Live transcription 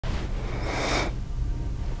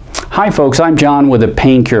Hi folks, I'm John with the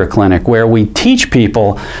Pain Cure Clinic, where we teach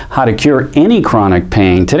people how to cure any chronic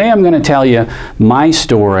pain. Today I'm going to tell you my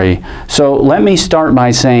story. So let me start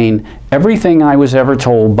by saying everything I was ever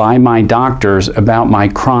told by my doctors about my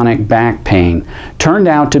chronic back pain turned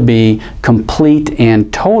out to be complete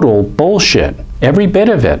and total bullshit. Every bit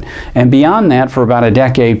of it. And beyond that, for about a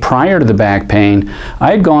decade prior to the back pain, I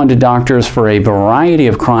had gone to doctors for a variety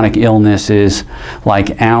of chronic illnesses like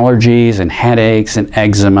allergies and headaches and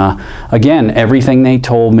eczema. Again, everything they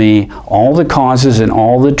told me, all the causes and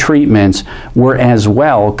all the treatments were as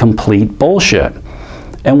well complete bullshit.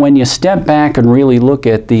 And when you step back and really look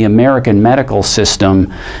at the American medical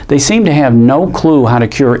system, they seem to have no clue how to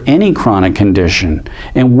cure any chronic condition.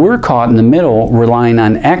 And we're caught in the middle relying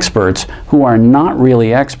on experts who are not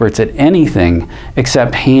really experts at anything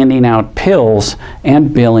except handing out pills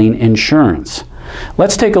and billing insurance.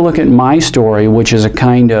 Let's take a look at my story, which is a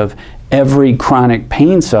kind of every chronic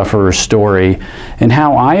pain sufferer story, and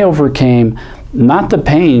how I overcame not the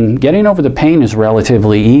pain. Getting over the pain is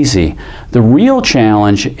relatively easy. The real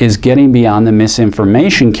challenge is getting beyond the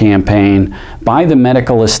misinformation campaign by the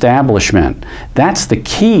medical establishment. That's the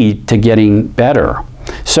key to getting better.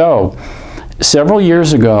 So, several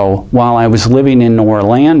years ago, while I was living in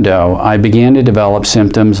Orlando, I began to develop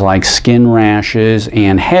symptoms like skin rashes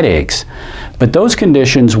and headaches. But those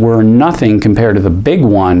conditions were nothing compared to the big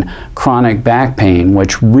one, chronic back pain,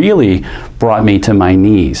 which really brought me to my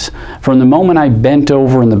knees. From the moment I bent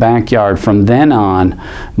over in the backyard, from then on,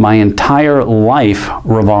 my entire life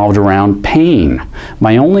revolved around pain.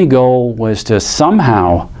 My only goal was to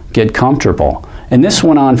somehow get comfortable. And this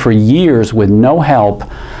went on for years with no help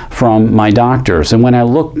from my doctors. And when I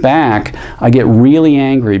look back, I get really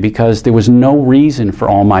angry because there was no reason for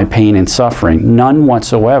all my pain and suffering, none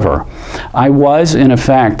whatsoever. I was, in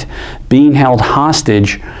effect, being held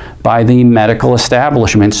hostage by the medical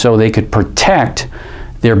establishment so they could protect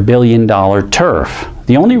their billion-dollar turf.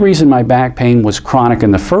 The only reason my back pain was chronic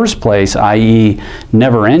in the first place, i.e.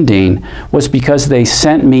 never-ending, was because they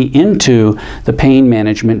sent me into the pain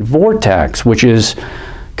management vortex, which is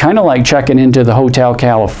kind of like checking into the Hotel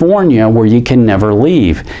California where you can never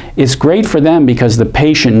leave. It's great for them because the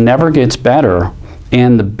patient never gets better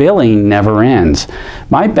and the billing never ends.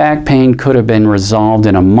 My back pain could have been resolved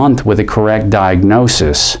in a month with a correct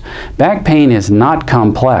diagnosis. Back pain is not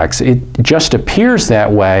complex. It just appears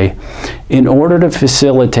that way in order to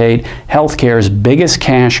facilitate healthcare's biggest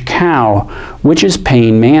cash cow, which is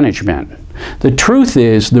pain management. The truth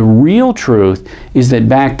is, the real truth is that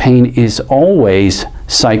back pain is always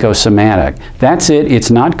psychosomatic. That's it.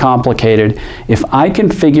 It's not complicated. If I can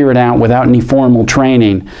figure it out without any formal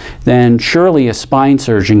training, then surely a spine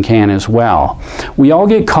surgeon can as well. We all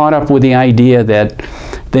get caught up with the idea that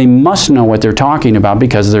they must know what they're talking about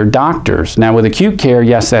because they're doctors. Now with acute care,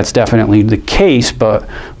 yes, that's definitely the case, but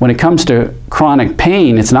when it comes to chronic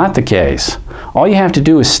pain, it's not the case. All you have to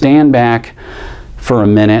do is stand back for a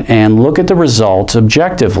minute and look at the results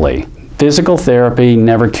objectively. Physical therapy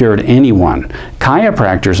never cured anyone.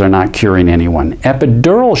 Chiropractors are not curing anyone.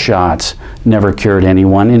 Epidural shots never cured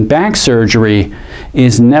anyone. And back surgery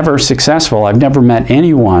is never successful. I've never met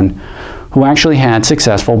anyone who actually had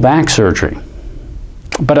successful back surgery.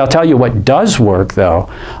 But I'll tell you what does work, though.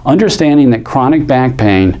 Understanding that chronic back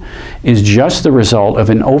pain is just the result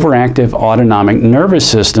of an overactive autonomic nervous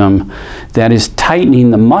system that is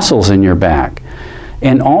tightening the muscles in your back.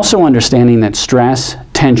 And also understanding that stress,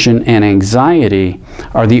 tension, and anxiety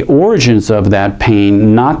are the origins of that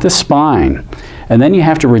pain, not the spine. And then you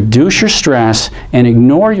have to reduce your stress and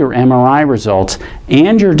ignore your MRI results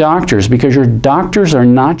and your doctors, because your doctors are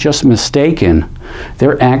not just mistaken,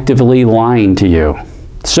 they're actively lying to you.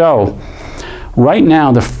 So, right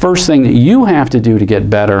now, the first thing that you have to do to get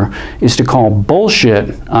better is to call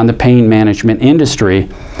bullshit on the pain management industry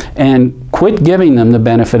and quit giving them the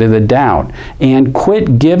benefit of the doubt and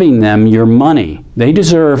quit giving them your money. They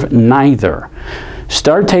deserve neither.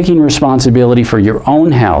 Start taking responsibility for your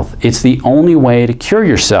own health. It's the only way to cure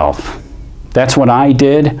yourself. That's what I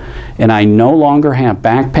did, and I no longer have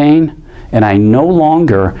back pain, and I no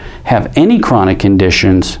longer have any chronic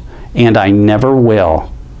conditions, and I never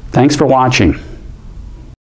will. Thanks for watching.